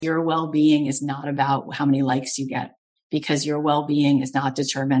Your well-being is not about how many likes you get, because your well-being is not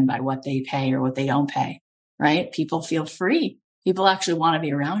determined by what they pay or what they don't pay, right? People feel free. People actually want to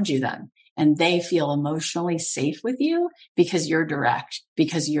be around you then. And they feel emotionally safe with you because you're direct,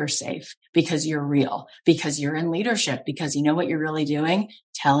 because you're safe, because you're real, because you're in leadership, because you know what you're really doing?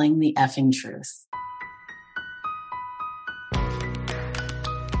 Telling the effing truth.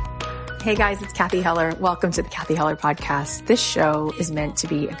 Hey guys, it's Cathy Heller. Welcome to the Cathy Heller podcast. This show is meant to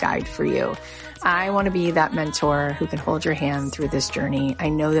be a guide for you. I want to be that mentor who can hold your hand through this journey. I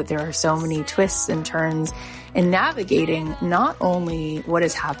know that there are so many twists and turns in navigating not only what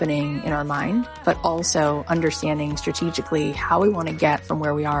is happening in our mind, but also understanding strategically how we want to get from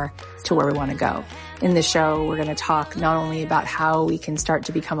where we are to where we want to go. In this show, we're going to talk not only about how we can start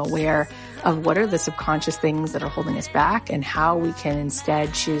to become aware of what are the subconscious things that are holding us back and how we can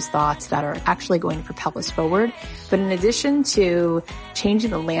instead choose thoughts that are actually going to propel us forward. But in addition to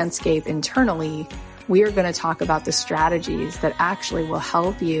changing the landscape internally, we are going to talk about the strategies that actually will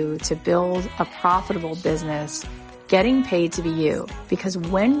help you to build a profitable business, getting paid to be you. Because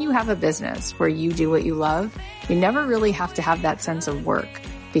when you have a business where you do what you love, you never really have to have that sense of work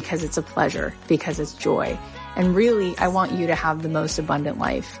because it's a pleasure, because it's joy. And really, I want you to have the most abundant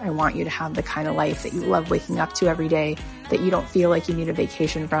life. I want you to have the kind of life that you love waking up to every day, that you don't feel like you need a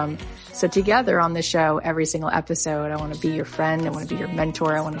vacation from. So together on the show, every single episode, I want to be your friend. I want to be your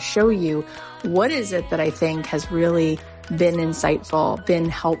mentor. I want to show you what is it that I think has really been insightful, been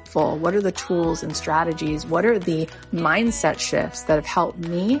helpful. What are the tools and strategies? What are the mindset shifts that have helped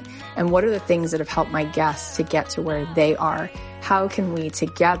me? And what are the things that have helped my guests to get to where they are? How can we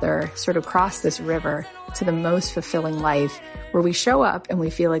together sort of cross this river to the most fulfilling life where we show up and we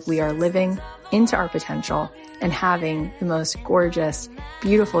feel like we are living into our potential and having the most gorgeous,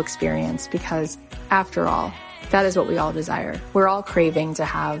 beautiful experience? Because after all, that is what we all desire. We're all craving to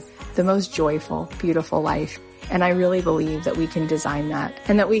have the most joyful, beautiful life. And I really believe that we can design that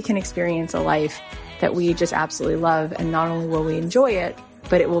and that we can experience a life that we just absolutely love. And not only will we enjoy it,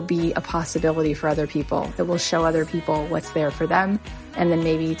 but it will be a possibility for other people. It will show other people what's there for them. And then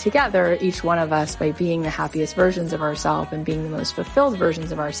maybe together, each one of us, by being the happiest versions of ourselves and being the most fulfilled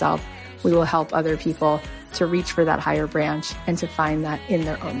versions of ourselves, we will help other people to reach for that higher branch and to find that in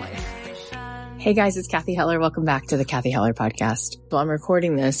their own life. Hey guys, it's Cathy Heller. Welcome back to the Cathy Heller podcast. Well, I'm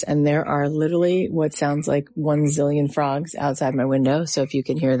recording this and there are literally what sounds like 1 zillion frogs outside my window. So if you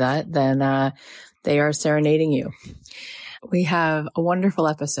can hear that, then they are serenading you. We have a wonderful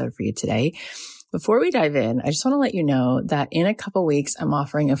episode for you today. Before we dive in, I just want to let you know that in a couple weeks, I'm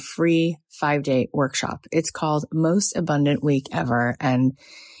offering a free 5-day workshop. It's called Most Abundant Week Ever. And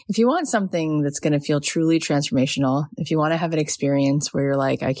if you want something that's going to feel truly transformational, if you want to have an experience where you're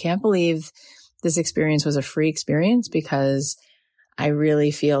like, I can't believe this experience was a free experience because I really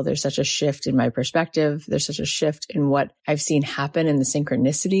feel there's such a shift in my perspective. There's such a shift in what I've seen happen in the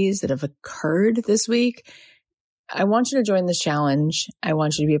synchronicities that have occurred this week. I want you to join this challenge. I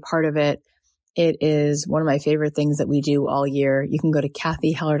want you to be a part of it. It is one of my favorite things that we do all year. You can go to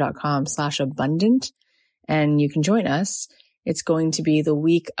cathyheller.com/abundant and you can join us. It's going to be the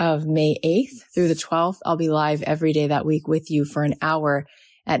week of May 8th through the 12th. I'll be live every day that week with you for an hour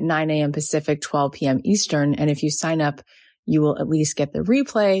at 9 a.m. Pacific, 12 p.m. Eastern. And if you sign up, you will at least get the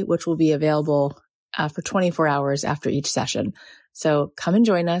replay, which will be available for 24 hours after each session. So come and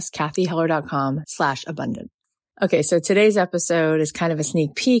join us, cathyheller.com/abundant. Okay, so today's episode is kind of a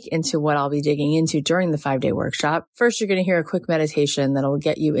sneak peek into what I'll be digging into during the 5-day workshop. First, you're going to hear a quick meditation that'll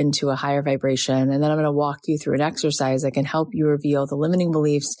get you into a higher vibration. And then I'm going to walk you through an exercise that can help you reveal the limiting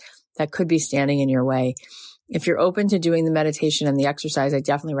beliefs that could be standing in your way. If you're open to doing the meditation and the exercise, I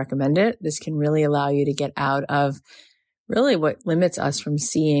definitely recommend it. This can really allow you to get out of really what limits us from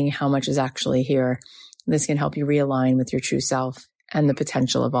seeing how much is actually here. This can help you realign with your true self and the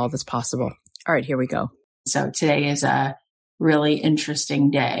potential of all that's possible. All right, here we go. So today is a really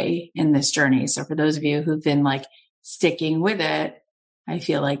interesting day in this journey. So for those of you who've been like sticking with it, I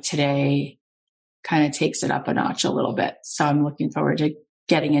feel like today kind of takes it up a notch a little bit. So I'm looking forward to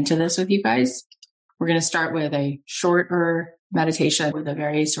getting into this with you guys. We're going to start with a shorter meditation with a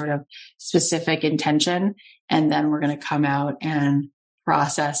very sort of specific intention. And then we're going to come out and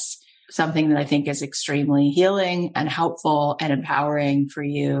process something that I think is extremely healing and helpful and empowering for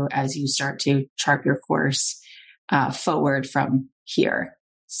you as you start to chart your course forward from here.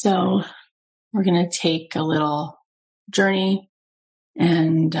 So we're going to take a little journey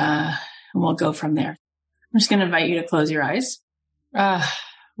and we'll go from there. I'm just going to invite you to close your eyes.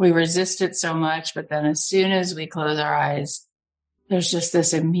 We resist it so much, but then as soon as we close our eyes, there's just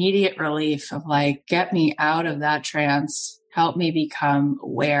this immediate relief of like, get me out of that trance. Help me become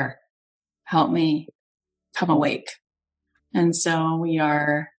aware. Help me come awake. And so we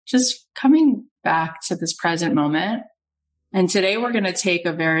are just coming back to this present moment. And today we're going to take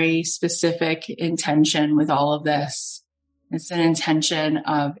a very specific intention with all of this. It's an intention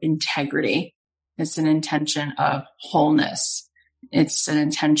of integrity. It's an intention of wholeness. It's an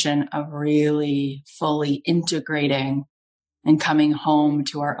intention of really fully integrating and coming home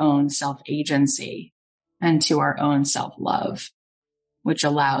to our own self-agency and to our own self-love, which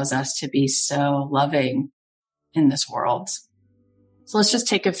allows us to be so loving in this world. So let's just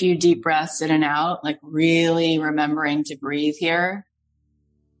take a few deep breaths in and out, like really remembering to breathe here.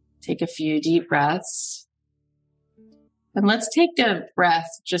 Take a few deep breaths. And let's take a breath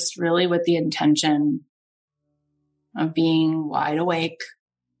just really with the intention of being wide awake.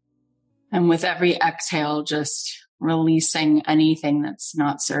 And with every exhale, just releasing anything that's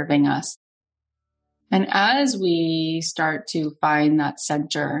not serving us. And as we start to find that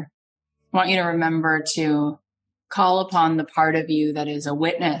center, I want you to remember to call upon the part of you that is a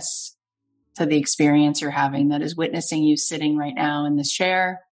witness to the experience you're having, that is witnessing you sitting right now in this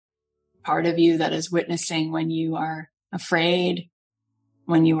chair, part of you that is witnessing when you are afraid,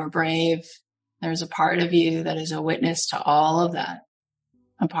 when you are brave. There's a part of you that is a witness to all of that,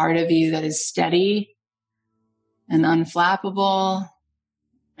 a part of you that is steady and unflappable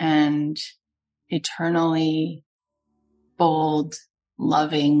and eternally bold,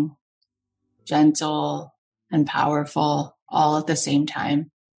 loving, gentle, and powerful all at the same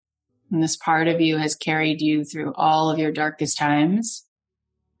time. And this part of you has carried you through all of your darkest times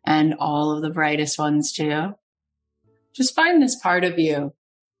and all of the brightest ones too. Just find this part of you.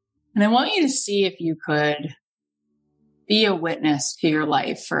 And I want you to see if you could be a witness to your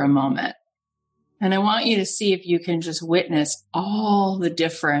life for a moment. And I want you to see if you can just witness all the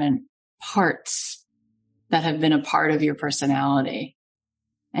different parts that have been a part of your personality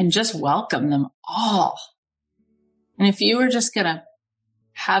and just welcome them all. And if you were just going to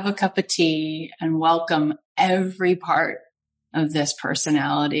have a cup of tea and welcome every part of this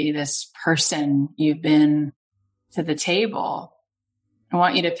personality, this person you've been to the table, I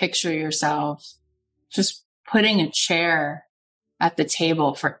want you to picture yourself just putting a chair at the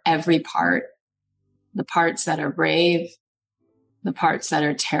table for every part, the parts that are brave, the parts that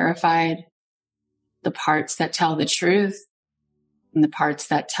are terrified, the parts that tell the truth, and the parts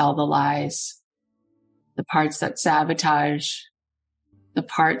that tell the lies, the parts that sabotage, the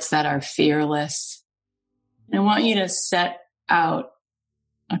parts that are fearless. And I want you to set out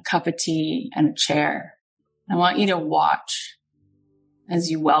a cup of tea and a chair. I want you to watch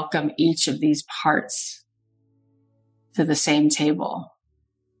as you welcome each of these parts to the same table.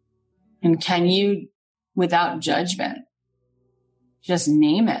 And can you, without judgment, just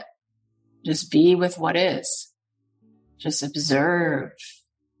name it? Just be with what is. Just observe.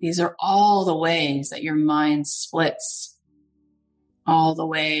 These are all the ways that your mind splits. All the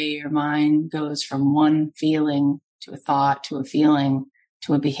way your mind goes from one feeling to a thought, to a feeling,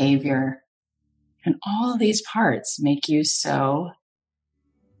 to a behavior. And all of these parts make you so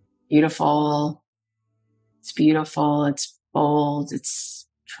beautiful. It's beautiful. It's bold. It's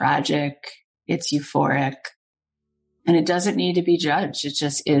tragic. It's euphoric. And it doesn't need to be judged. It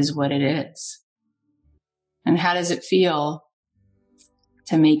just is what it is. And how does it feel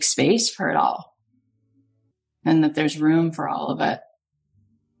to make space for it all? And that there's room for all of it.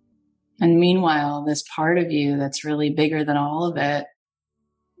 And meanwhile, this part of you that's really bigger than all of it,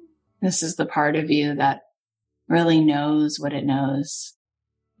 this is the part of you that really knows what it knows.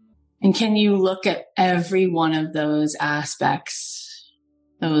 And can you look at every one of those aspects,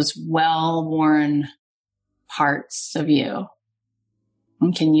 those well-worn parts of you?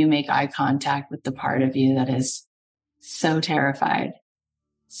 And can you make eye contact with the part of you that is so terrified,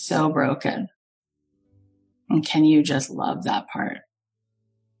 so broken? And can you just love that part?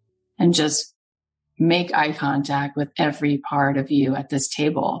 And just make eye contact with every part of you at this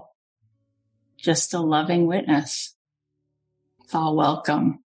table. Just a loving witness. It's all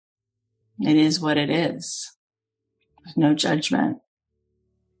welcome. It is what it is. There's no judgment.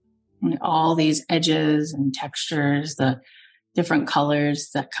 And all these edges and textures, the different colors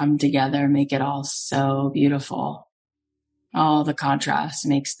that come together make it all so beautiful. All the contrast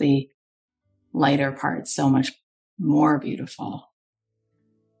makes the lighter parts so much more beautiful.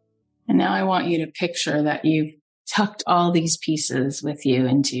 And now I want you to picture that you've tucked all these pieces with you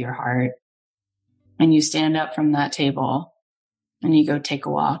into your heart. And you stand up from that table and you go take a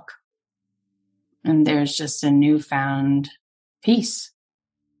walk. And there's just a newfound peace.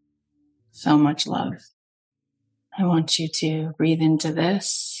 So much love. I want you to breathe into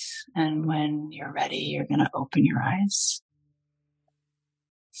this. And when you're ready, you're going to open your eyes.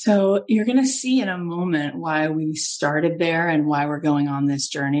 So you're going to see in a moment why we started there and why we're going on this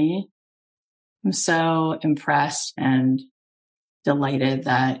journey. I'm so impressed and delighted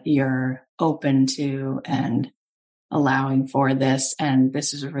that you're open to and allowing for this. And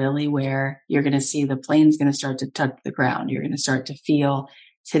this is really where you're going to see the plane's going to start to touch the ground. You're going to start to feel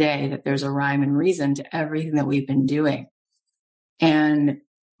today that there's a rhyme and reason to everything that we've been doing. And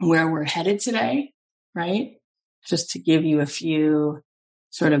where we're headed today, right? Just to give you a few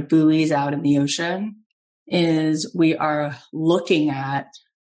sort of buoys out in the ocean, is we are looking at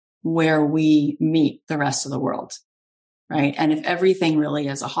where we meet the rest of the world, right? And if everything really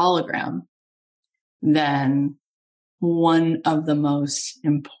is a hologram, then one of the most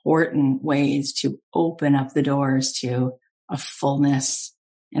important ways to open up the doors to a fullness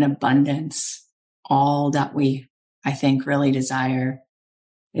and abundance, all that we, I think, really desire,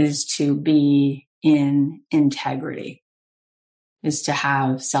 is to be in integrity, is to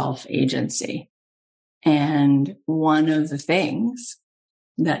have self-agency. And one of the things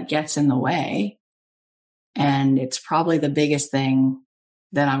that gets in the way, and it's probably the biggest thing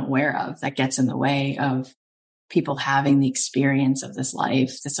that I'm aware of that gets in the way of people having the experience of this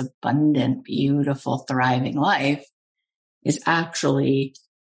life, this abundant, beautiful, thriving life, is actually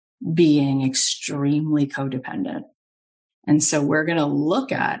being extremely codependent. And so we're going to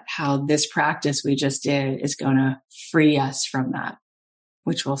look at how this practice we just did is going to free us from that,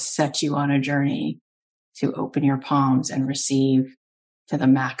 which will set you on a journey to open your palms and receive to the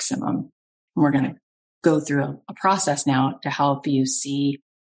maximum. And we're going to go through a process now to help you see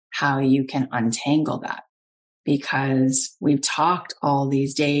how you can untangle that. Because we've talked all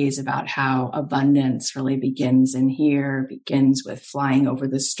these days about how abundance really begins in here, begins with flying over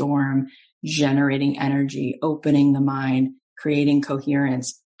the storm, generating energy, opening the mind, creating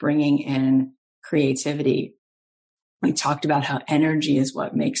coherence, bringing in creativity. We talked about how energy is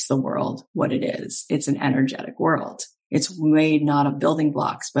what makes the world what it is. It's an energetic world. It's made not of building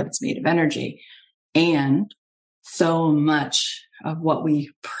blocks, but it's made of energy. And so much of what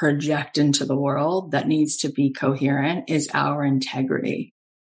we project into the world that needs to be coherent is our integrity.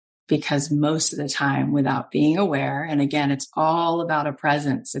 Because most of the time, without being aware, and again, it's all about a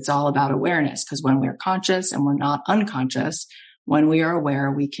presence. It's all about awareness. Because when we're conscious and we're not unconscious, when we are aware,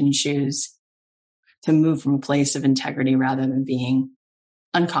 we can choose to move from a place of integrity rather than being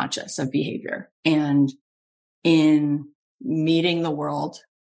unconscious of behavior. And in meeting the world,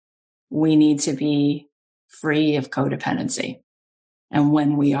 we need to be free of codependency. And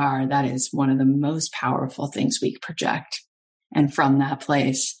when we are, that is one of the most powerful things we project. And from that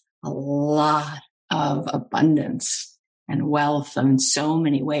place, a lot of abundance and wealth in so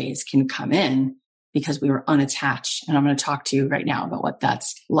many ways can come in because we were unattached. And I'm going to talk to you right now about what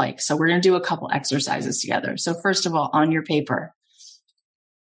that's like. So we're going to do a couple exercises together. So first of all, on your paper,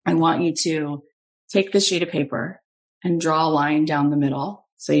 I want you to take this sheet of paper and draw a line down the middle.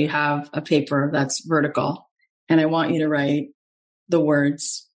 So you have a paper that's vertical. And I want you to write the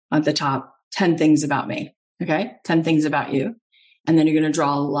words at the top, 10 things about me. Okay. 10 things about you. And then you're going to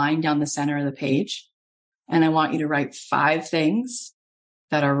draw a line down the center of the page. And I want you to write 5 things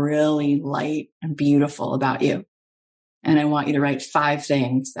that are really light and beautiful about you. And I want you to write 5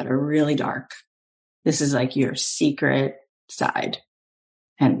 things that are really dark. This is like your secret side.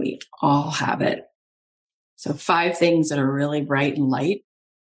 And we all have it. So 5 things that are really bright and light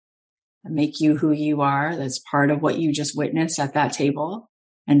that make you who you are. That's part of what you just witnessed at that table.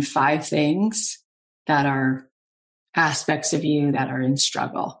 And 5 things that are aspects of you that are in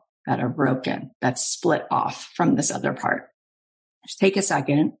struggle, that are broken, that's split off from this other part. Just take a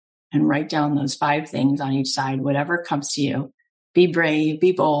second and write down those 5 things on each side, whatever comes to you. Be brave,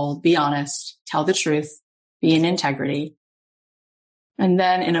 be bold, be honest, tell the truth, be in integrity. And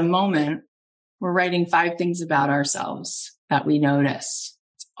then in a moment, we're writing 5 things about ourselves that we notice.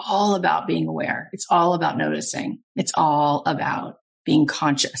 It's all about being aware. It's all about noticing. It's all about being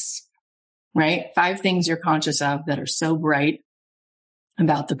conscious, right? 5 things you're conscious of that are so bright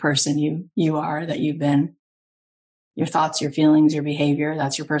about the person you are, that you've been. Your thoughts, your feelings, your behavior,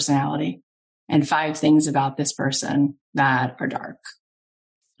 that's your personality. And 5 things about this person that are dark,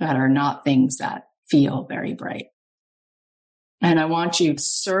 that are not things that feel very bright. And I want you to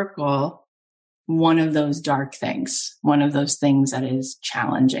circle one of those dark things, one of those things that is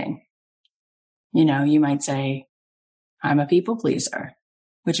challenging. You know, you might say, I'm a people pleaser,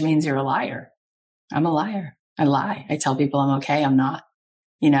 which means you're a liar. I'm a liar. I lie. I tell people I'm okay. I'm not.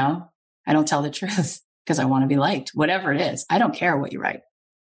 You know, I don't tell the truth because I want to be liked. Whatever it is, I don't care what you write.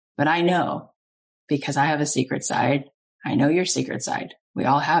 But I know, because I have a secret side. I know your secret side. We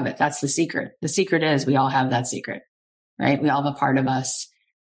all have it. That's the secret. The secret is we all have that secret, right? We all have a part of us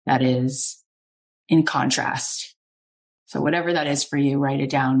that is in contrast. So whatever that is for you, write it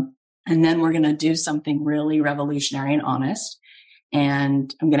down. And then we're going to do something really revolutionary and honest.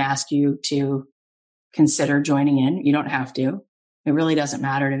 And I'm going to ask you to consider joining in. You don't have to. It really doesn't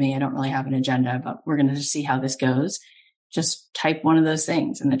matter to me. I don't really have an agenda, but we're going to just see how this goes. Just type one of those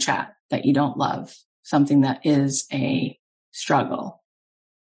things in the chat that you don't love, something that is a struggle,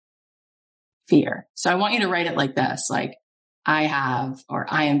 fear. So I want you to write it like this, like I have, or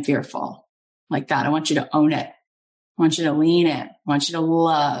I am fearful, like that. I want you to own it. I want you to lean in. I want you to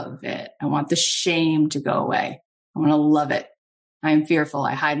love it. I want the shame to go away. I want to love it. I am fearful.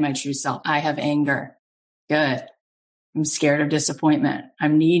 I hide my true self. I have anger. Good. I'm scared of disappointment.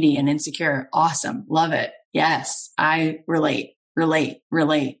 I'm needy and insecure. Awesome. Love it. Yes. I relate.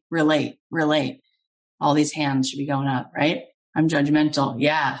 All these hands should be going up, right? I'm judgmental.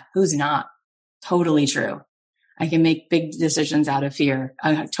 Yeah. Who's not? Totally true. I can make big decisions out of fear.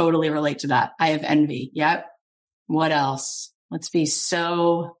 I totally relate to that. I have envy. Yep. What else? Let's be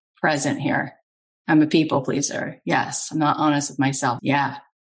so present here. I'm a people pleaser. Yes. I'm not honest with myself. Yeah.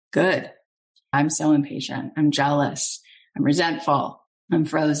 Good. I'm so impatient. I'm jealous. I'm resentful. I'm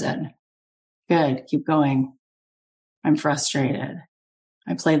frozen. Good. Keep going. I'm frustrated.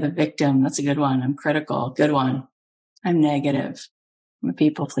 I play the victim. That's a good one. I'm critical. Good one. I'm negative. I'm a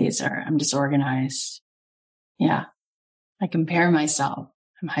people pleaser. I'm disorganized. Yeah. I compare myself.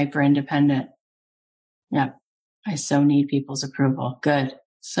 I'm hyper independent. Yep. I so need people's approval. Good.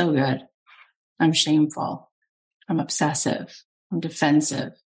 So good. I'm shameful. I'm obsessive. I'm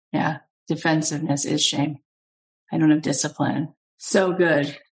defensive. Yeah. Defensiveness is shame. I don't have discipline. So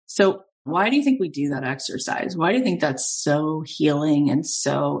good. So why do you think we do that exercise? Why do you think that's so healing and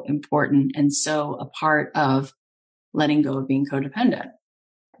so important and so a part of letting go of being codependent?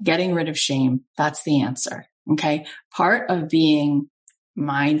 Getting rid of shame. That's the answer. Okay. Part of being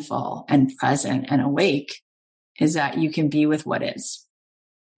mindful and present and awake is that you can be with what is.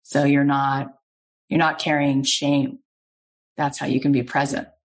 So you're not carrying shame. That's how you can be present.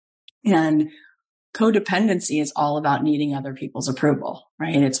 And codependency is all about needing other people's approval,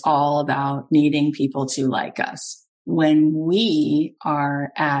 right? It's all about needing people to like us. When we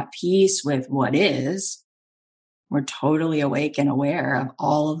are at peace with what is, we're totally awake and aware of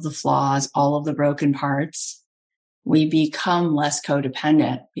all of the flaws, all of the broken parts. We become less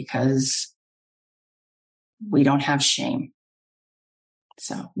codependent because we don't have shame.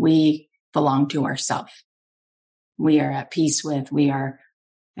 So we belong to ourselves. We are at peace with, we are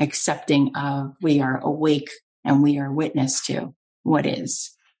accepting of, we are awake, and we are witness to what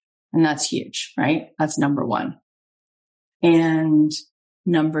is. And that's huge, right? That's number one. And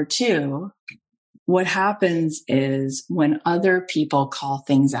number two, what happens is when other people call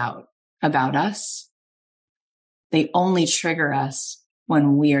things out about us, they only trigger us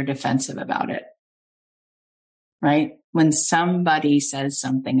when we are defensive about it, right? When somebody says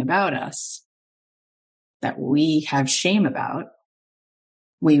something about us that we have shame about,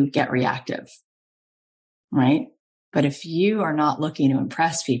 we get reactive, right? But if you are not looking to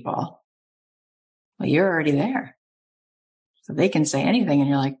impress people, well, you're already there. So they can say anything and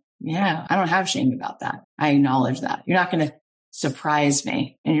you're like, yeah, I don't have shame about that. I acknowledge that. You're not going to surprise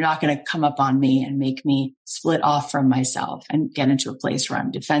me and you're not going to come up on me and make me split off from myself and get into a place where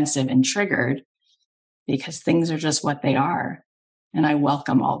I'm defensive and triggered because things are just what they are. And I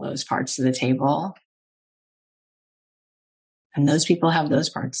welcome all those parts to the table. And those people have those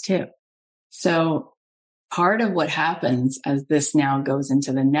parts too. So part of what happens as this now goes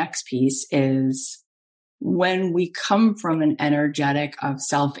into the next piece is when we come from an energetic of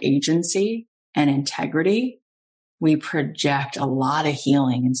self-agency and integrity, we project a lot of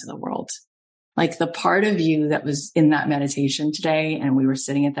healing into the world. Like the part of you that was in that meditation today, and we were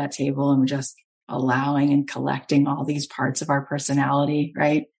sitting at that table and we're just allowing and collecting all these parts of our personality,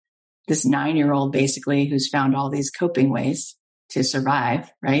 right? This 9-year-old basically who's found all these coping ways to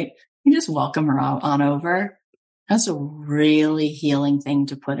survive, right? You just welcome her on over. That's a really healing thing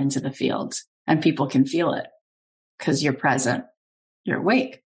to put into the field. And people can feel it because you're present, you're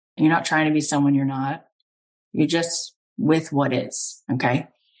awake. You're not trying to be someone you're not. You're just with what is. Okay.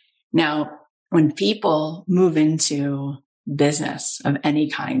 Now, when people move into business of any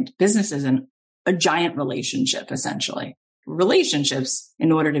kind, business is a giant relationship, essentially. Relationships,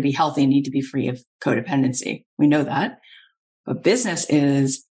 in order to be healthy, need to be free of codependency. We know that. But business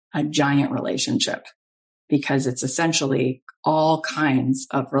is a giant relationship because it's essentially all kinds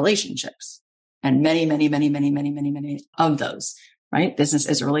of relationships. And many of those, right? Business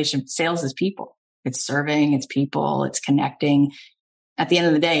is a relationship. Sales is people. It's serving, it's people, it's connecting. At the end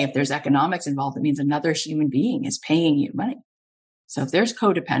of the day, if there's economics involved, it means another human being is paying you money. So if there's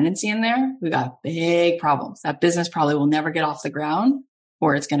codependency in there, we got big problems. That business probably will never get off the ground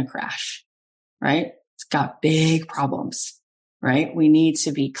or it's going to crash, right? It's got big problems, right? We need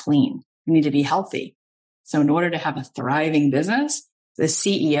to be clean. We need to be healthy. So in order to have a thriving business, the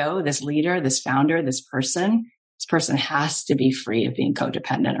CEO, this leader, this founder, this person has to be free of being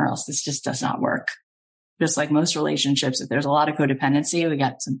codependent or else this just does not work. Just like most relationships, if there's a lot of codependency, we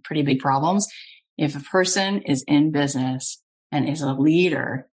got some pretty big problems. If a person is in business and is a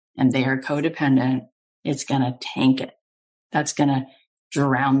leader and they are codependent, it's going to tank it. That's going to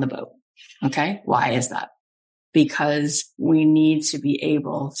drown the boat. Okay. Why is that? Because we need to be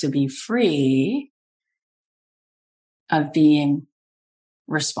able to be free of being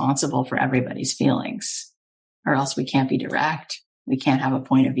responsible for everybody's feelings, or else we can't be direct. We can't have a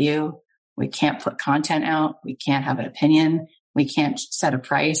point of view. We can't put content out. We can't have an opinion. We can't set a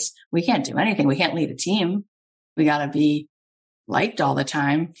price. We can't do anything. We can't lead a team. We got to be liked all the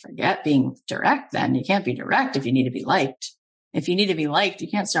time. Forget being direct then. You can't be direct if you need to be liked. If you need to be liked, you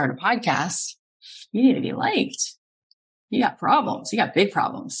can't start a podcast. You need to be liked. You got problems. You got big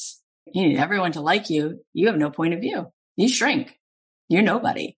problems. You need everyone to like you. You have no point of view. You shrink. You're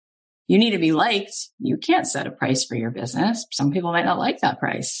nobody. You need to be liked. You can't set a price for your business. Some people might not like that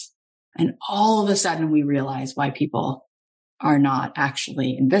price. And all of a sudden we realize why people are not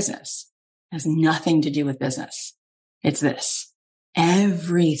actually in business. It has nothing to do with business. It's this.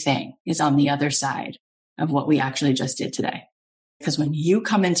 Everything is on the other side of what we actually just did today. Because when you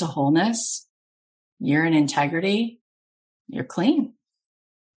come into wholeness, you're in integrity, you're clean.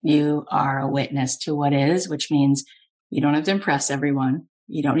 You are a witness to what is, which means you don't have to impress everyone.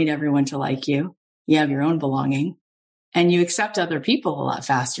 You don't need everyone to like you. You have your own belonging and you accept other people a lot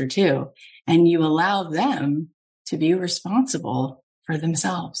faster too. And you allow them to be responsible for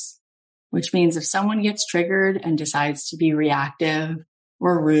themselves, which means if someone gets triggered and decides to be reactive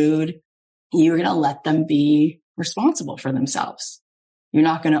or rude, you're going to let them be responsible for themselves. You're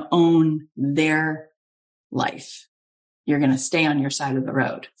not going to own their life. You're going to stay on your side of the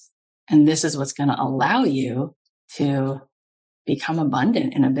road. And this is what's going to allow you to become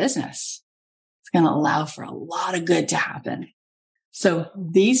abundant in a business. It's going to allow for a lot of good to happen. So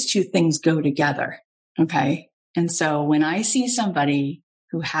these two things go together. Okay. And so when I see somebody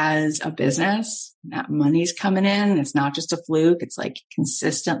who has a business, that money's coming in, it's not just a fluke. It's like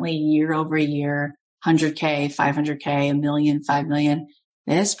consistently year over year, 100K, 500K, $1 million, 5 million.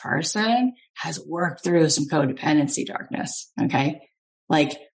 This person has worked through some codependency darkness. Okay.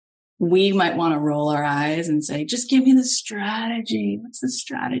 Like we might want to roll our eyes and say, just give me the strategy. What's the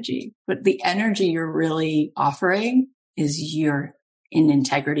strategy? But the energy you're really offering is you're in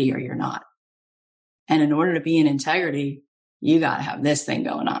integrity or you're not. And in order to be in integrity, you got to have this thing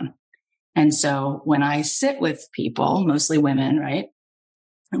going on. And so when I sit with people, mostly women, right?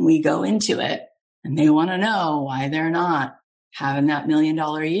 And we go into it and they want to know why they're not having that $1 million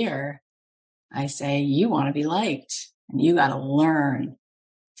a year. I say, you want to be liked and you got to learn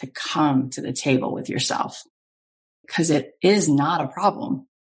to come to the table with yourself because it is not a problem.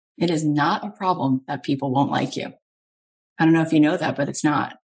 It is not a problem that people won't like you. I don't know if you know that, but it's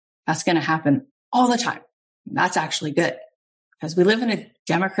not. That's going to happen all the time. That's actually good because we live in a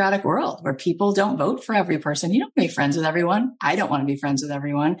democratic world where people don't vote for every person. You don't be friends with everyone. I don't want to be friends with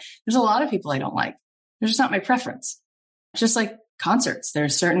everyone. There's a lot of people I don't like. They're just not my preference. Just like concerts.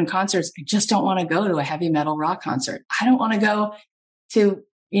 There's certain concerts. I just don't want to go to a heavy metal rock concert. I don't want to go to,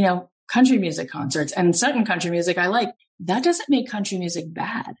 country music concerts and certain country music I like. That doesn't make country music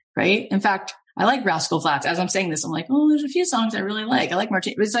bad, right? In fact, I like Rascal Flatts. As I'm saying this, I'm like, oh, there's a few songs I really like. I like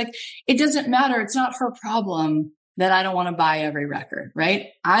Martin. It's like, it doesn't matter. It's not her problem that I don't want to buy every record, right?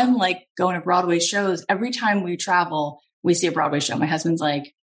 I'm like going to Broadway shows. Every time we travel, we see a Broadway show. My husband's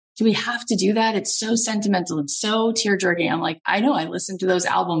like, do we have to do that? It's so sentimental. It's so tear jerking. I'm like, I know I listen to those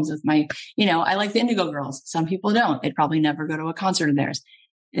albums with my, I like the Indigo Girls. Some people don't. They'd probably never go to a concert of theirs.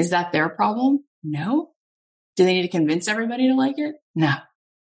 Is that their problem? No. Do they need to convince everybody to like it? No.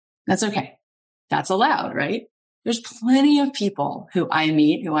 That's okay. That's allowed, right? There's plenty of people who I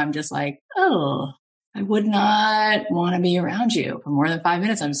meet who I'm just like, oh, I would not want to be around you for more than 5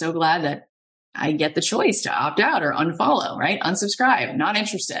 minutes. I'm so glad that I get the choice to opt out or unfollow, right? Unsubscribe, not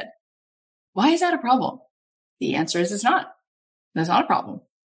interested. Why is that a problem? The answer is it's not. That's not a problem.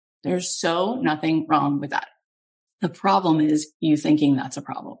 There's nothing wrong with that. The problem is you thinking that's a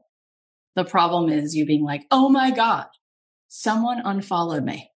problem. The problem is you being like, oh my God, someone unfollowed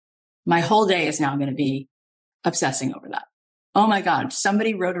me. My whole day is now going to be obsessing over that. Oh my God,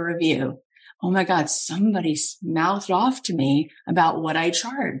 somebody wrote a review. Oh my God, somebody mouthed off to me about what I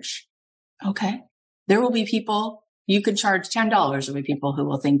charge. Okay. There will be people You could charge $10. There'll be people who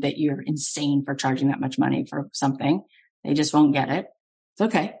will think that you're insane for charging that much money for something. They just won't get it. It's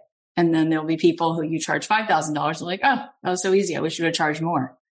okay. And then there'll be people who you charge $5,000. They're like, oh, that was so easy. I wish you would charge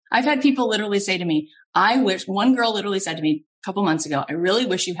more. I've had people literally say to me, one girl literally said to me a couple months ago, I really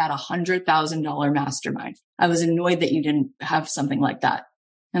wish you had $100,000 mastermind. I was annoyed that you didn't have something like that.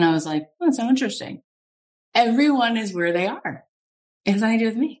 And I was like, oh, that's so interesting. Everyone is where they are. It has nothing to do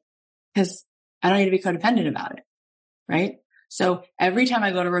with me because I don't need to be codependent about it. Right. So every time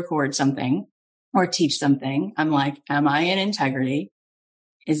I go to record something or teach something, I'm like, am I in integrity?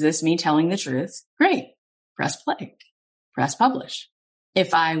 Is this me telling the truth? Great. Press play, press publish.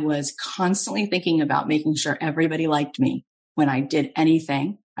 If I was constantly thinking about making sure everybody liked me when I did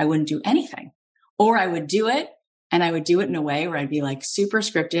anything, I wouldn't do anything. Or I would do it and I would do it in a way where I'd be like super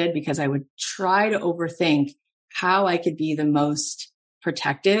scripted because I would try to overthink how I could be the most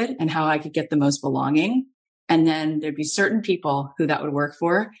protected and how I could get the most belonging. And then there'd be certain people who that would work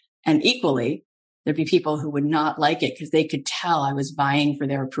for. And equally, there'd be people who would not like it because they could tell I was vying for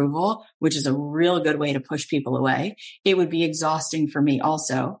their approval, which is a real good way to push people away. It would be exhausting for me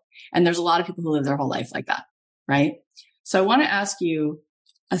also. And there's a lot of people who live their whole life like that, right? So I want to ask you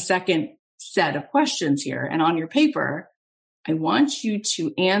a second set of questions here. And on your paper, I want you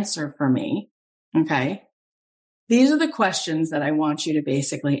to answer for me. Okay. These are the questions that I want you to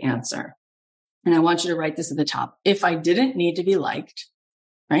basically answer. And I want you to write this at the top. If I didn't need to be liked,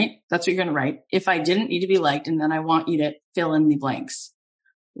 right? That's what you're going to write. If I didn't need to be liked, and then I want you to fill in the blanks.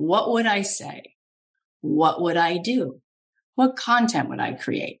 What would I say? What would I do? What content would I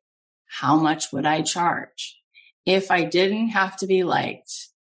create? How much would I charge? If I didn't have to be liked,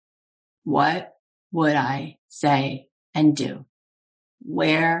 what would I say and do?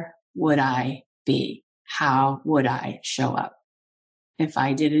 Where would I be? How would I show up? If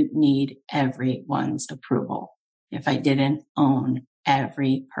I didn't need everyone's approval, if I didn't own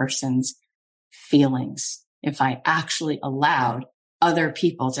every person's feelings, if I actually allowed other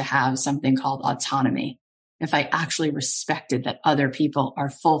people to have something called autonomy, if I actually respected that other people are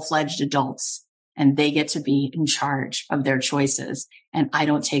full-fledged adults and they get to be in charge of their choices and I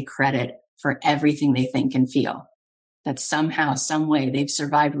don't take credit for everything they think and feel, that somehow, some way they've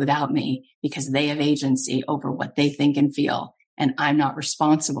survived without me because they have agency over what they think and feel. And I'm not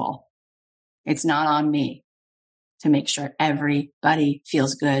responsible. It's not on me to make sure everybody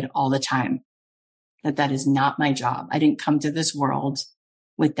feels good all the time. That is not my job. I didn't come to this world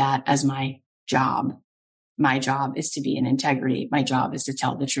with that as my job. My job is to be in integrity. My job is to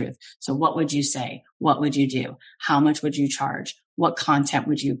tell the truth. So what would you say? What would you do? How much would you charge? What content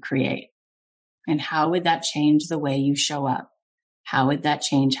would you create? And how would that change the way you show up? How would that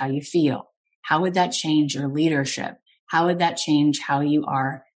change how you feel? How would that change your leadership? How would that change how you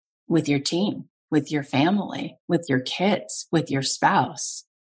are with your team, with your family, with your kids, with your spouse?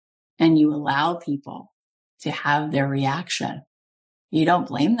 And you allow people to have their reaction. You don't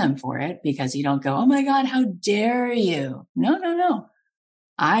blame them for it because you don't go, oh my God, how dare you? No.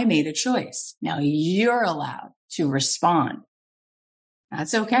 I made a choice. Now you're allowed to respond.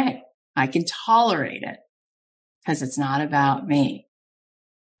 That's okay. I can tolerate it because it's not about me.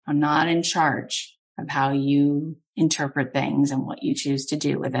 I'm not in charge of how you interpret things and what you choose to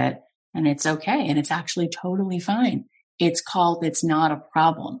do with it. And it's okay. And it's actually totally fine. It's not a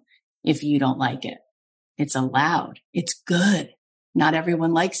problem if you don't like it. It's allowed. It's good. Not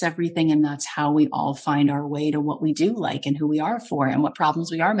everyone likes everything. And that's how we all find our way to what we do like and who we are for and what problems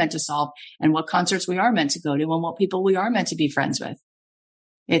we are meant to solve and what concerts we are meant to go to and what people we are meant to be friends with.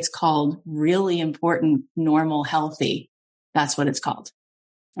 It's called really important, normal, healthy. That's what it's called.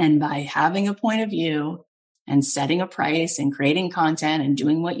 And by having a point of view and setting a price and creating content and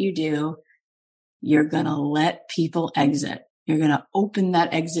doing what you do, you're going to let people exit. You're going to open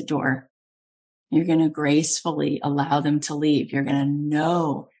that exit door. You're going to gracefully allow them to leave. You're going to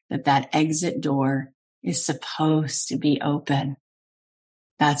know that that exit door is supposed to be open.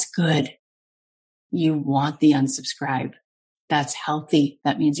 That's good. You want the unsubscribe. That's healthy.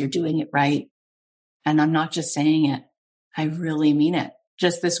 That means you're doing it right. And I'm not just saying it. I really mean it.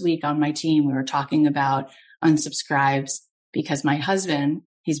 Just this week on my team, we were talking about unsubscribes because my husband,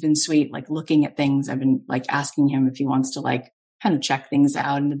 he's been sweet, like looking at things. I've been like asking him if he wants to like kind of check things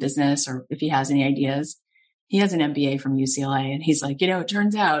out in the business or if he has any ideas. He has an MBA from UCLA and he's like, it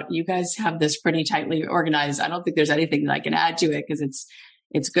turns out you guys have this pretty tightly organized. I don't think there's anything that I can add to it because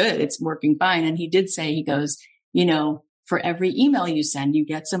it's good. It's working fine. And he did say, he goes, for every email you send, you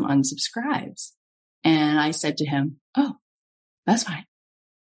get some unsubscribes. And I said to him, oh, that's fine.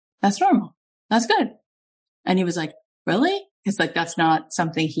 That's normal. That's good. And he was like, really? It's like, that's not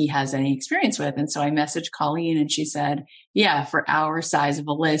something he has any experience with. And so I messaged Colleen and she said, yeah, for our size of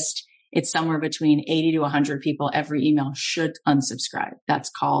a list, it's somewhere between 80 to 100 people. Every email should unsubscribe. That's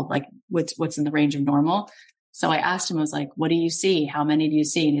called like what's in the range of normal. So I asked him, I was like, what do you see? How many do you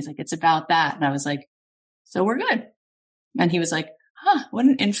see? And he's like, it's about that. And I was like, so we're good. And he was like, huh, what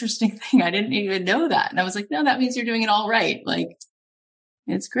an interesting thing. I didn't even know that. And I was like, no, that means you're doing it all right. Like,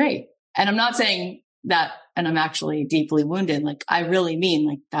 it's great. And I'm not saying that, and I'm actually deeply wounded. Like, I really mean,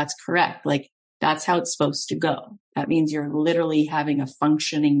 like, that's correct. Like, that's how it's supposed to go. That means you're literally having a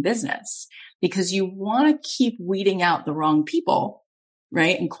functioning business because you want to keep weeding out the wrong people,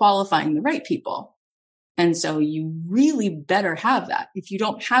 right? And qualifying the right people. And so you really better have that. If you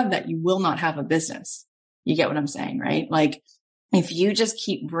don't have that, you will not have a business. You get what I'm saying, right? Like, if you just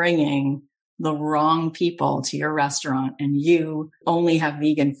keep bringing the wrong people to your restaurant and you only have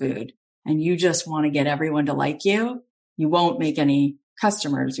vegan food and you just want to get everyone to like you, you won't make any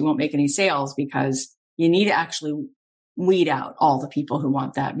customers. You won't make any sales because you need to actually weed out all the people who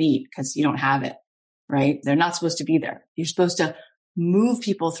want that meat because you don't have it, right? They're not supposed to be there. You're supposed to move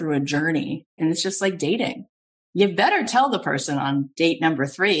people through a journey. And it's just like dating. You better tell the person on date number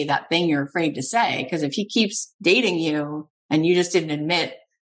 3 that thing you're afraid to say, because if he keeps dating you and you just didn't admit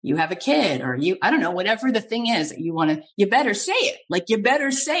you have a kid or I don't know, whatever the thing is that you want to, you better say it. Like, you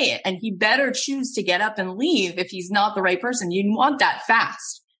better say it. And he better choose to get up and leave if he's not the right person. You'd want that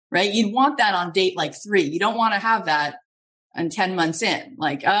fast, right? You'd want that on date like 3. You don't want to have that on 10 months in.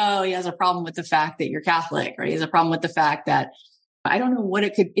 Like, oh, he has a problem with the fact that you're Catholic, or he has a problem with the fact that I don't know what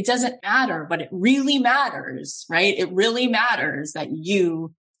it doesn't matter, but it really matters, right? It really matters that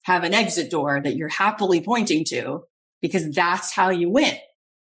you have an exit door that you're happily pointing to, because that's how you win.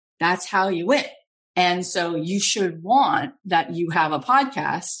 That's how you win. And so you should want that you have a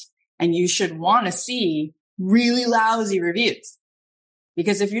podcast, and you should want to see really lousy reviews.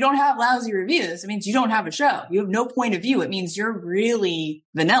 Because if you don't have lousy reviews, it means you don't have a show. You have no point of view. It means you're really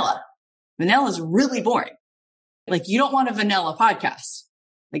vanilla. Vanilla is really boring. Like, you don't want a vanilla podcast.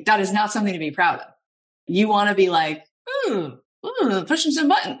 Like, that is not something to be proud of. You want to be like, pushing some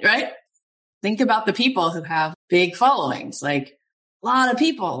buttons, right? Think about the people who have big followings. Like, a lot of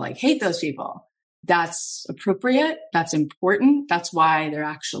people like hate those people. That's appropriate. That's important. That's why they're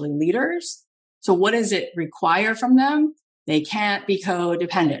actually leaders. So what does it require from them? They can't be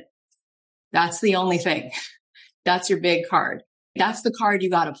codependent. That's the only thing. That's your big card. That's the card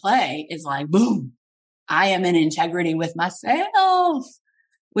you got to play, is like, boom, I am in integrity with myself,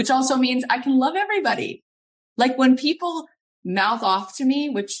 which also means I can love everybody. Like, when people mouth off to me,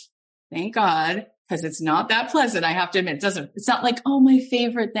 which thank God, because it's not that pleasant. I have to admit, it's not like, oh, my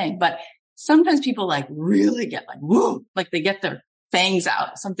favorite thing, but sometimes people like really get like, woo, like they get their fangs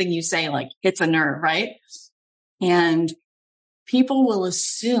out. Something you say like hits a nerve, right? And people will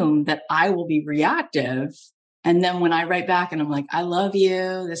assume that I will be reactive. And then when I write back and I'm like, I love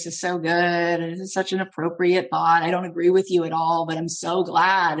you. This is so good. This is such an appropriate thought. I don't agree with you at all, but I'm so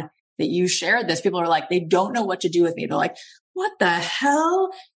glad that you shared this. People are like, they don't know what to do with me. They're like, what the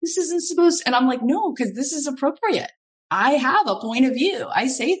hell? This isn't supposed to. And I'm like, no, because this is appropriate. I have a point of view. I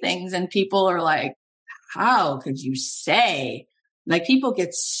say things and people are like, how could you say? Like, people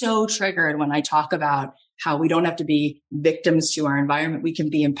get so triggered when I talk about how we don't have to be victims to our environment. We can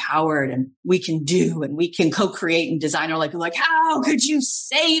be empowered and we can do, and we can co-create and design. Or like, how could you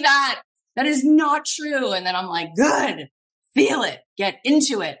say that? That is not true. And then I'm like, good, feel it, get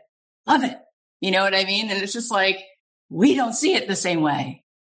into it, love it. You know what I mean? And it's just like, we don't see it the same way.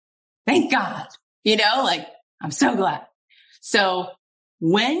 Thank God, like, I'm so glad. So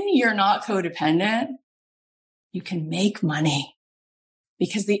when you're not codependent, you can make money.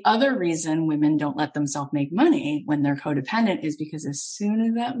 Because the other reason women don't let themselves make money when they're codependent is because as soon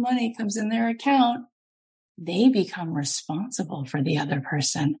as that money comes in their account, they become responsible for the other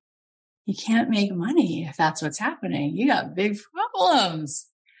person. You can't make money if that's what's happening. You got big problems.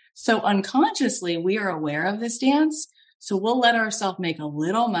 So unconsciously, we are aware of this dance. So we'll let ourselves make a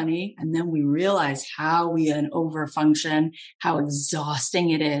little money, and then we realize how we overfunction, how exhausting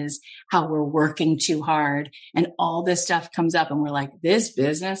it is, how we're working too hard, and all this stuff comes up and we're like, this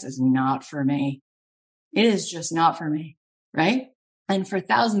business is not for me. It is just not for me, right? And for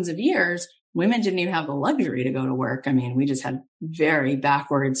thousands of years, women didn't even have the luxury to go to work. I mean, we just had very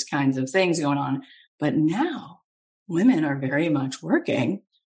backwards kinds of things going on. But now women are very much working,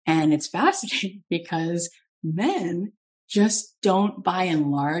 and it's fascinating because men just don't, by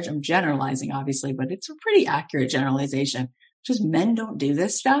and large, I'm generalizing obviously, but it's a pretty accurate generalization. Just men don't do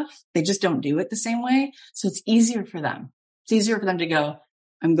this stuff. They just don't do it the same way. So it's easier for them. It's easier for them to go,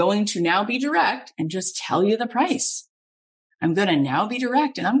 I'm going to now be direct and just tell you the price. I'm going to now be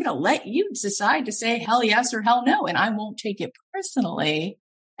direct, and I'm going to let you decide to say hell yes or hell no. And I won't take it personally.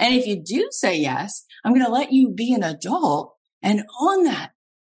 And if you do say yes, I'm going to let you be an adult and own that.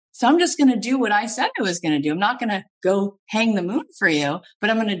 So I'm just going to do what I said I was going to do. I'm not going to go hang the moon for you, but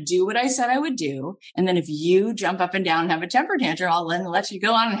I'm going to do what I said I would do. And then if you jump up and down and have a temper tantrum, I'll then let you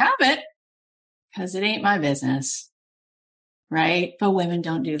go on and have it, because it ain't my business. Right? But women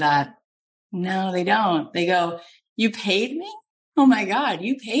don't do that. No, they don't. They go, you paid me? Oh my God,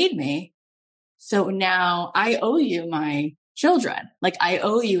 you paid me. So now I owe you my children. Like, I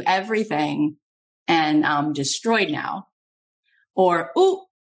owe you everything, and I'm destroyed now. Or, oh,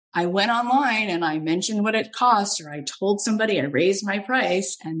 I went online and I mentioned what it cost, or I told somebody I raised my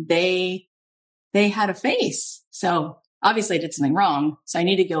price, and they had a face. So obviously I did something wrong. So I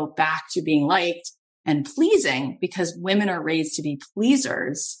need to go back to being liked and pleasing, because women are raised to be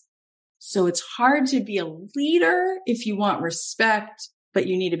pleasers. So it's hard to be a leader if you want respect, but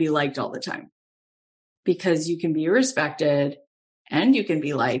you need to be liked all the time, because you can be respected and you can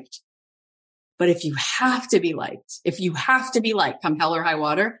be liked. But if you have to be liked, come hell or high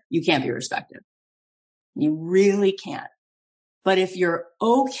water, you can't be respected. You really can't. But if you're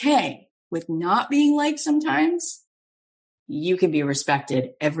okay with not being liked sometimes, you can be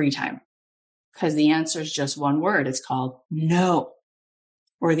respected every time. Because the answer is just one word. It's called no.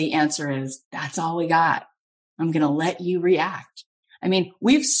 Or the answer is, that's all we got. I'm going to let you react. I mean,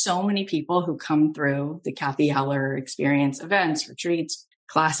 we have so many people who come through the Cathy Heller experience, events, retreats,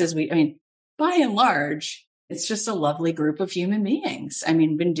 classes. By and large, it's just a lovely group of human beings. I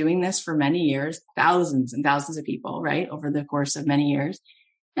mean, been doing this for many years, thousands and thousands of people, right? Over the course of many years.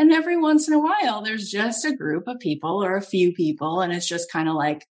 And every once in a while, there's just a group of people or a few people. And it's just kind of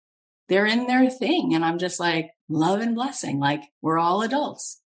like, they're in their thing. And I'm just like, love and blessing. Like, we're all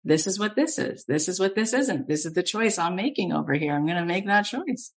adults. This is what this is. This is what this isn't. This is the choice I'm making over here. I'm going to make that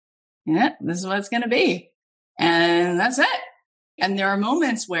choice. Yeah, this is what it's going to be. And that's it. And there are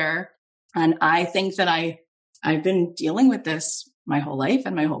moments where, and I think that I've been dealing with this my whole life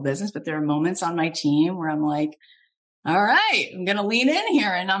and my whole business, but there are moments on my team where I'm like, all right, I'm going to lean in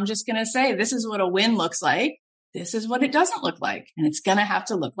here, and I'm just going to say, this is what a win looks like. This is what it doesn't look like. And it's going to have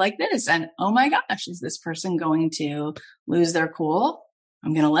to look like this. And oh my gosh, is this person going to lose their cool?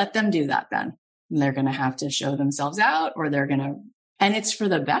 I'm going to let them do that then. And they're going to have to show themselves out, or and it's for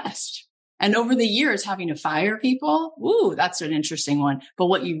the best. And over the years, having to fire people, ooh, that's an interesting one. But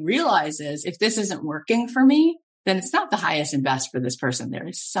what you realize is, if this isn't working for me, then it's not the highest and best for this person. There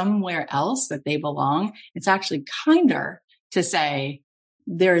is somewhere else that they belong. It's actually kinder to say,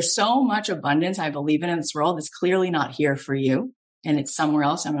 there is so much abundance I believe in this world that's clearly not here for you, and it's somewhere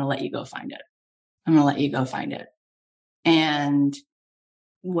else. I'm going to let you go find it. And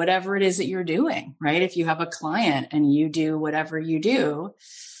whatever it is that you're doing, right? If you have a client and you do whatever you do,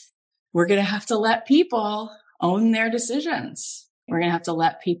 we're going to have to let people own their decisions. We're going to have to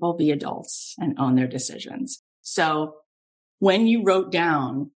let people be adults and own their decisions. So when you wrote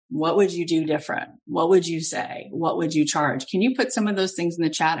down, what would you do different? What would you say? What would you charge? Can you put some of those things in the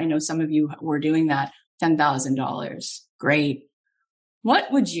chat? I know some of you were doing that. $10,000. Great.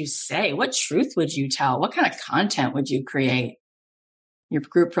 What would you say? What truth would you tell? What kind of content would you create? Your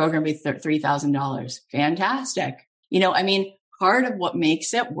group program would be $3,000. Fantastic. Part of what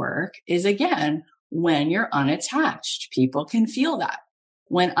makes it work is, again, when you're unattached. People can feel that.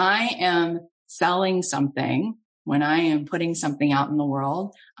 When I am selling something, when I am putting something out in the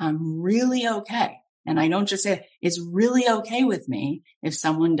world, I'm really okay. And I don't just say it's really okay with me if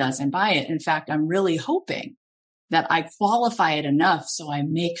someone doesn't buy it. In fact, I'm really hoping that I qualify it enough so I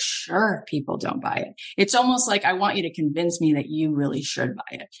make sure people don't buy it. It's almost like I want you to convince me that you really should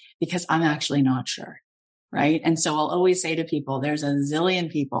buy it, because I'm actually not sure. Right. And so I'll always say to people, there's a zillion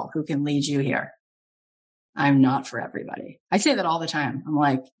people who can lead you here. I'm not for everybody. I say that all the time. I'm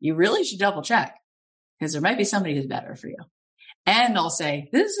like, you really should double check, because there might be somebody who's better for you. And I'll say,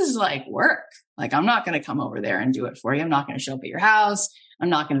 this is like work. Like, I'm not going to come over there and do it for you. I'm not going to show up at your house. I'm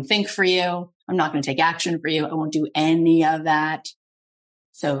not going to think for you. I'm not going to take action for you. I won't do any of that.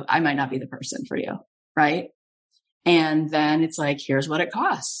 So I might not be the person for you. Right. And then it's like, here's what it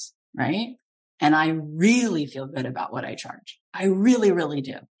costs. Right. And I really feel good about what I charge. I really, really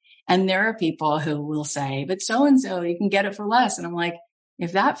do. And there are people who will say, but so-and-so, you can get it for less. And I'm like,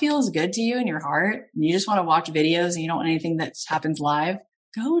 if that feels good to you in your heart, and you just want to watch videos and you don't want anything that happens live,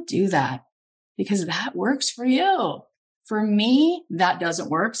 go do that, because that works for you. For me, that doesn't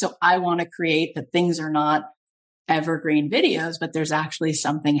work. So I want to create that things are not evergreen videos, but there's actually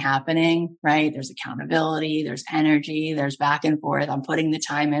something happening, right? There's accountability, there's energy, there's back and forth. I'm putting the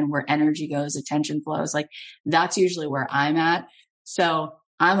time in where energy goes, attention flows. Like that's usually where I'm at. So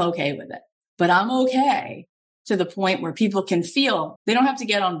I'm okay with it, but I'm okay to the point where people can feel they don't have to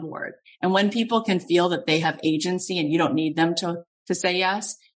get on board. And when people can feel that they have agency and you don't need them to say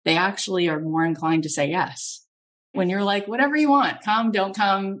yes, they actually are more inclined to say yes. When you're like, whatever you want, come, don't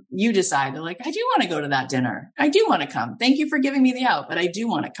come, you decide. They're like, I do want to go to that dinner. I do want to come. Thank you for giving me the out, but I do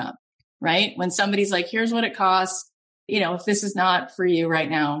want to come, right? When somebody's like, here's what it costs. If this is not for you right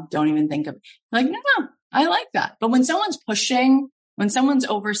now, don't even think of it. Like, no, I like that. But when someone's pushing, when someone's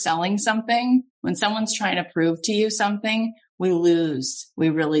overselling something, when someone's trying to prove to you something, we lose. We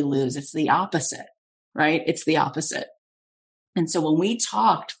really lose. It's the opposite, right? It's the opposite. And so when we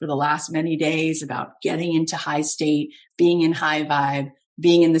talked for the last many days about getting into high state, being in high vibe,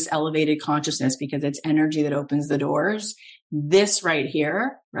 being in this elevated consciousness, because it's energy that opens the doors, this right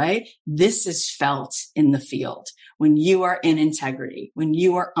here, right? This is felt in the field when you are in integrity, when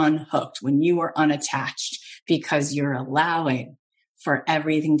you are unhooked, when you are unattached, because you're allowing for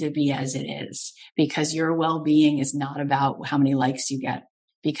everything to be as it is, because your well-being is not about how many likes you get,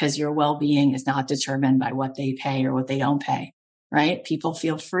 because your well-being is not determined by what they pay or what they don't pay. Right? People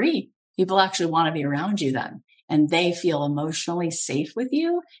feel free. People actually want to be around you then. And they feel emotionally safe with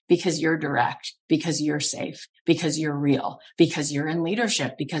you because you're direct, because you're safe, because you're real, because you're in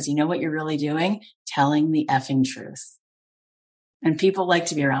leadership, because you know what you're really doing? Telling the effing truth. And people like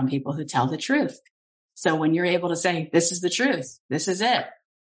to be around people who tell the truth. So when you're able to say, this is the truth, this is it,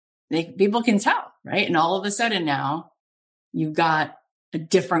 people can tell, right? And all of a sudden now you've got a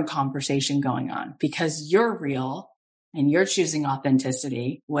different conversation going on because you're real. And you're choosing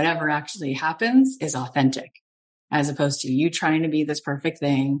authenticity. Whatever actually happens is authentic, as opposed to you trying to be this perfect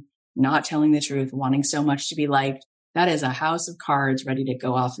thing, not telling the truth, wanting so much to be liked. That is a house of cards ready to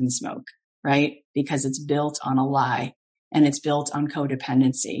go off in smoke, right? Because it's built on a lie and it's built on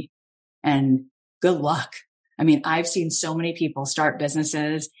codependency. And good luck. I mean, I've seen so many people start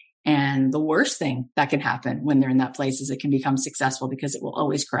businesses, and the worst thing that can happen when they're in that place is it can become successful because it will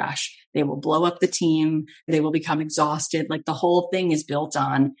always crash. They will blow up the team. They will become exhausted. Like the whole thing is built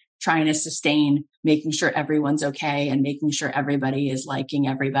on trying to sustain, making sure everyone's okay and making sure everybody is liking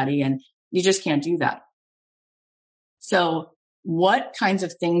everybody. And you just can't do that. So what kinds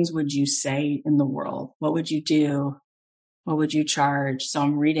of things would you say in the world? What would you do? What would you charge? So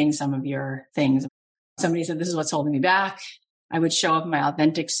I'm reading some of your things. Somebody said, this is what's holding me back. I would show up in my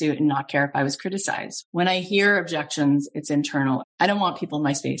authentic suit and not care if I was criticized. When I hear objections, it's internal. I don't want people in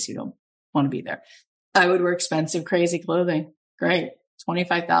my space who don't want to be there. I would wear expensive, crazy clothing. Great.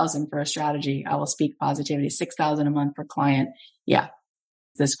 $25,000 for a strategy. I will speak positivity. $6,000 a month per client. Yeah.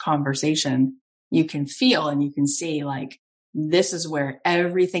 This conversation, you can feel and you can see like, this is where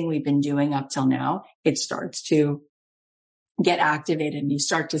everything we've been doing up till now, it starts to get activated and you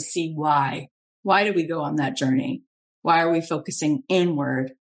start to see why. Why did we go on that journey? Why are we focusing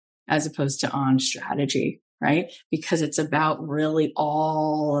inward as opposed to on strategy, right? Because it's about really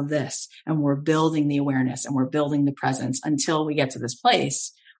all of this. And we're building the awareness and we're building the presence until we get to this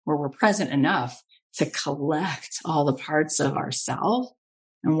place where we're present enough to collect all the parts of ourselves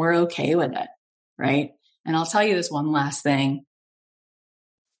and we're okay with it, right? And I'll tell you this one last thing.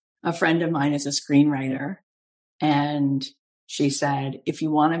 A friend of mine is a screenwriter, and she said, if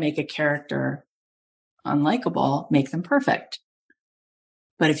you want to make a character unlikable, make them perfect.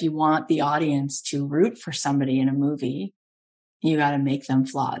 But if you want the audience to root for somebody in a movie, you got to make them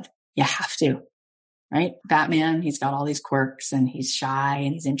flawed. You have to, right? Batman, he's got all these quirks and he's shy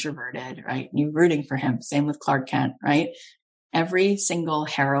and he's introverted, right? And you're rooting for him. Same with Clark Kent, right? Every single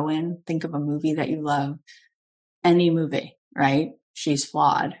heroine, think of a movie that you love, any movie, right? She's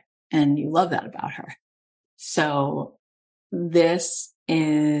flawed and you love that about her. So this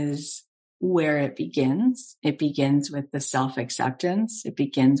is where it begins. It begins with the self-acceptance. It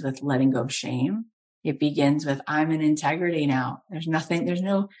begins with letting go of shame. It begins with, I'm in integrity now. There's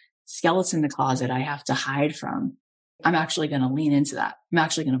no skeleton in the closet I have to hide from. I'm actually going to lean into that. I'm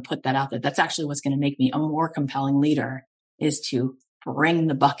actually going to put that out there. That's actually what's going to make me a more compelling leader, is to bring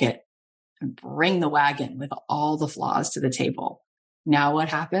the bucket and bring the wagon with all the flaws to the table. Now what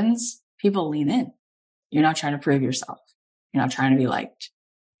happens? People lean in. You're not trying to prove yourself. You're not trying to be liked.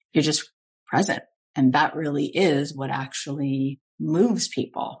 You're just present. And that really is what actually moves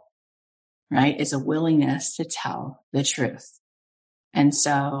people, right? Is a willingness to tell the truth. And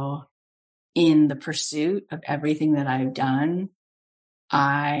so in the pursuit of everything that I've done,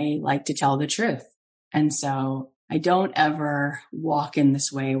 I like to tell the truth. And so I don't ever walk in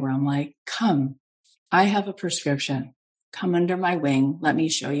this way where I'm like, come, I have a prescription. Come under my wing. Let me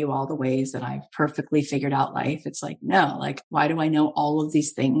show you all the ways that I've perfectly figured out life. It's like, no, like, why do I know all of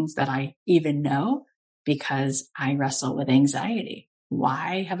these things that I even know? Because I wrestle with anxiety.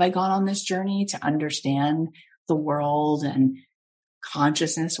 Why have I gone on this journey to understand the world and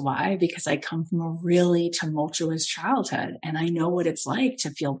consciousness? Why? Because I come from a really tumultuous childhood, and I know what it's like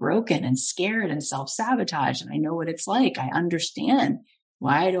to feel broken and scared and self-sabotage. And I know what it's like. I understand.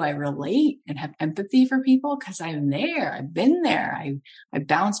 Why do I relate and have empathy for people? Because I'm there. I've been there. I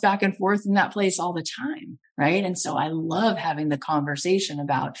bounce back and forth in that place all the time. Right. And so I love having the conversation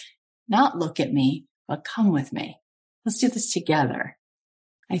about not look at me, but come with me. Let's do this together.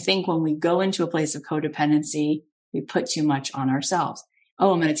 I think when we go into a place of codependency, we put too much on ourselves.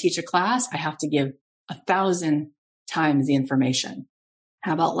 Oh, I'm going to teach a class. I have to give 1,000 times the information.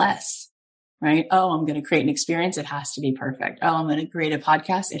 How about less? Right? Oh, I'm going to create an experience. It has to be perfect. Oh, I'm going to create a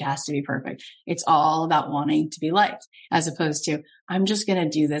podcast. It has to be perfect. It's all about wanting to be liked, as opposed to, I'm just going to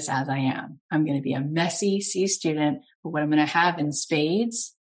do this as I am. I'm going to be a messy C student, but what I'm going to have in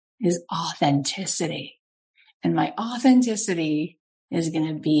spades is authenticity. And my authenticity is going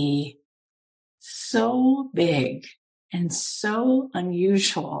to be so big and so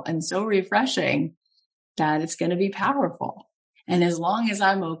unusual and so refreshing that it's going to be powerful. And as long as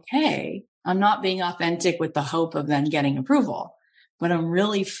I'm okay, I'm not being authentic with the hope of then getting approval, but I'm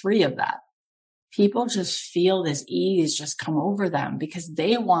really free of that. People just feel this ease just come over them because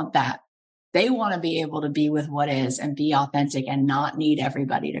they want that. They want to be able to be with what is and be authentic and not need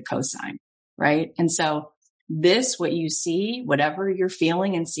everybody to co-sign, right? And so this, what you see, whatever you're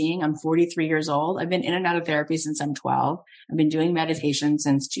feeling and seeing, I'm 43 years old. I've been in and out of therapy since I'm 12. I've been doing meditation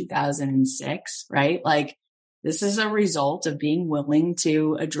since 2006, right? Like, this is a result of being willing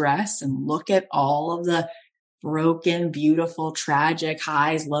to address and look at all of the broken, beautiful, tragic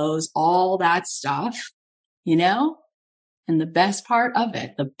highs, lows, all that stuff, you know? And the best part of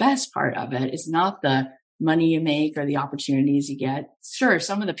it is not the money you make or the opportunities you get. Sure,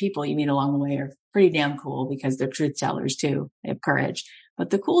 some of the people you meet along the way are pretty damn cool because they're truth tellers too. They have courage.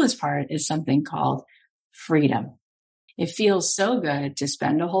 But the coolest part is something called freedom. It feels so good to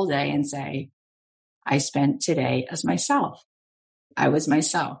spend a whole day and say, I spent today as myself. I was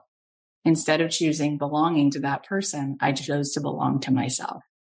myself. Instead of choosing belonging to that person, I chose to belong to myself.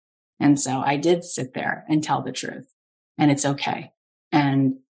 And so I did sit there and tell the truth, and it's okay.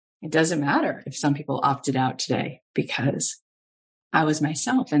 And it doesn't matter if some people opted out today because I was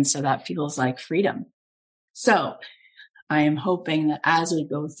myself. And so that feels like freedom. So I am hoping that as we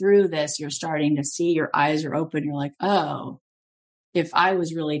go through this, you're starting to see, your eyes are open. You're like, oh, if I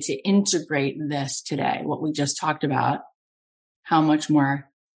was really to integrate this today, what we just talked about, how much more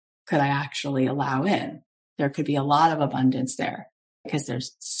could I actually allow in? There could be a lot of abundance there because they're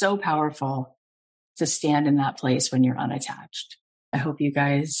so powerful to stand in that place when you're unattached. I hope you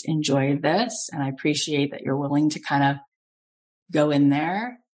guys enjoyed this, and I appreciate that you're willing to kind of go in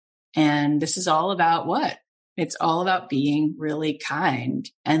there. And this is all about what? It's all about being really kind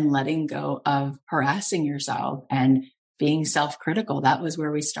and letting go of harassing yourself and being self-critical. That was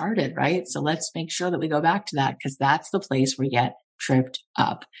where we started, right? So let's make sure that we go back to that because that's the place where you get tripped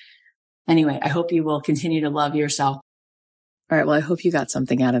up. Anyway, I hope you will continue to love yourself. All right. Well, I hope you got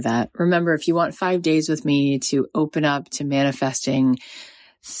something out of that. Remember, if you want 5 days with me to open up to manifesting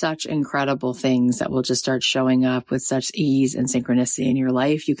such incredible things that will just start showing up with such ease and synchronicity in your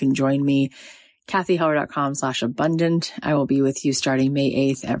life, you can join me, cathyheller.com/abundant. I will be with you starting May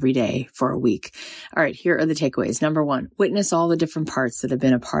 8th every day for a week. All right. Here are the takeaways. Number 1, witness all the different parts that have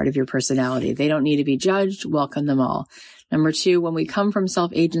been a part of your personality. They don't need to be judged. Welcome them all. Number 2, when we come from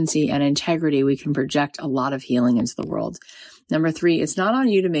self-agency and integrity, we can project a lot of healing into the world. Number 3, it's not on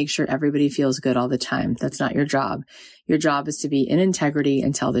you to make sure everybody feels good all the time. That's not your job. Your job is to be in integrity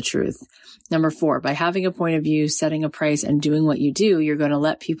and tell the truth. Number 4, by having a point of view, setting a price, and doing what you do, you're going to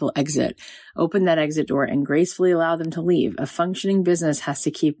let people exit. Open that exit door and gracefully allow them to leave. A functioning business has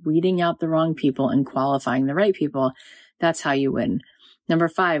to keep weeding out the wrong people and qualifying the right people. That's how you win. Number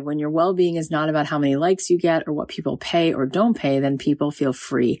 5, when your well-being is not about how many likes you get or what people pay or don't pay, then people feel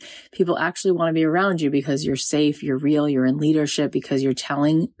free. People actually want to be around you because you're safe, you're real, you're in leadership because you're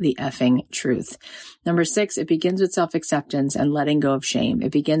telling the effing truth. Number 6, it begins with self-acceptance and letting go of shame.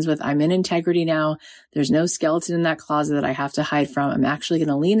 It begins with, I'm in integrity now. There's no skeleton in that closet that I have to hide from. I'm actually going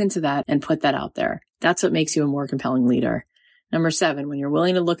to lean into that and put that out there. That's what makes you a more compelling leader. Number 7, when you're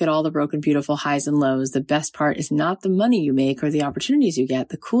willing to look at all the broken, beautiful highs and lows, the best part is not the money you make or the opportunities you get.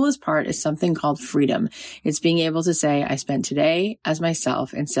 The coolest part is something called freedom. It's being able to say, I spent today as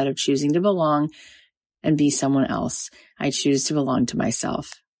myself instead of choosing to belong and be someone else. I choose to belong to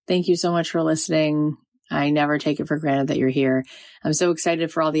myself. Thank you so much for listening. I never take it for granted that you're here. I'm so excited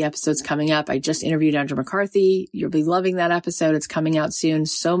for all the episodes coming up. I just interviewed Andrew McCarthy. You'll be loving that episode. It's coming out soon.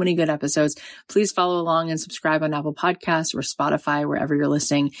 So many good episodes. Please follow along and subscribe on Apple Podcasts or Spotify, wherever you're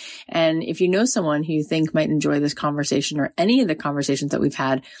listening. And if you know someone who you think might enjoy this conversation or any of the conversations that we've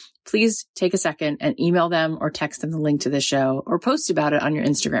had, please take a second and email them or text them the link to the show or post about it on your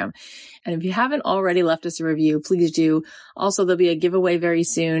Instagram. And if you haven't already left us a review, please do. Also, there'll be a giveaway very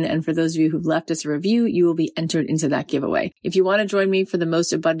soon. And for those of you who've left us a review, you will be entered into that giveaway. If you want to join me for the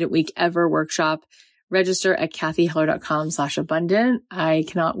Most Abundant Week Ever workshop, register at cathyheller.com/abundant. I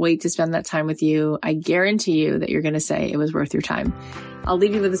cannot wait to spend that time with you. I guarantee you that you're going to say it was worth your time. I'll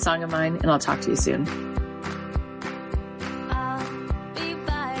leave you with a song of mine and I'll talk to you soon.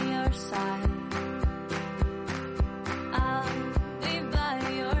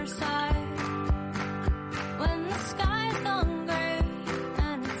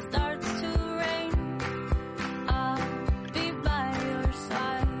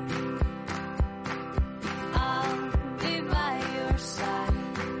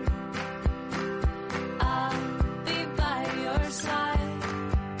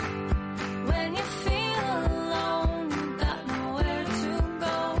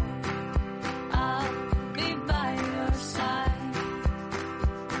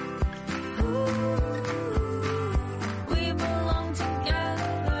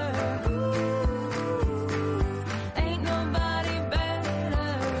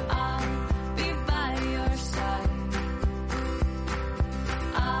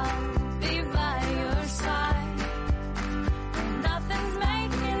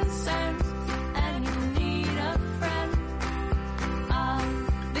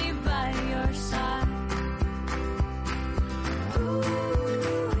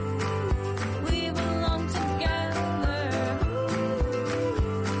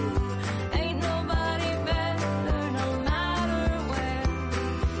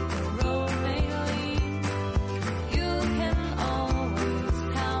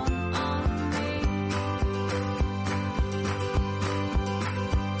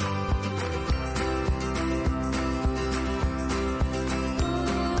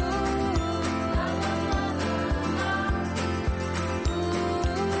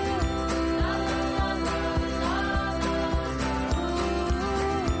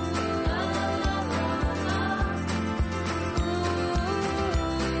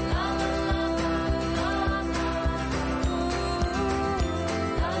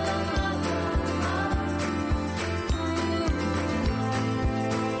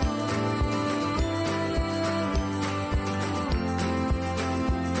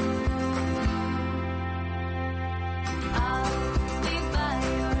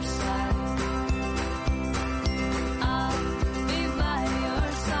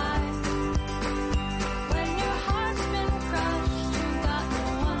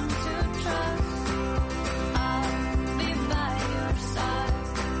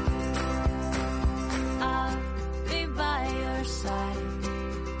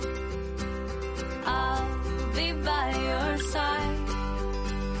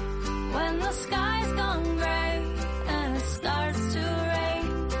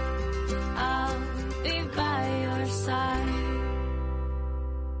 Side.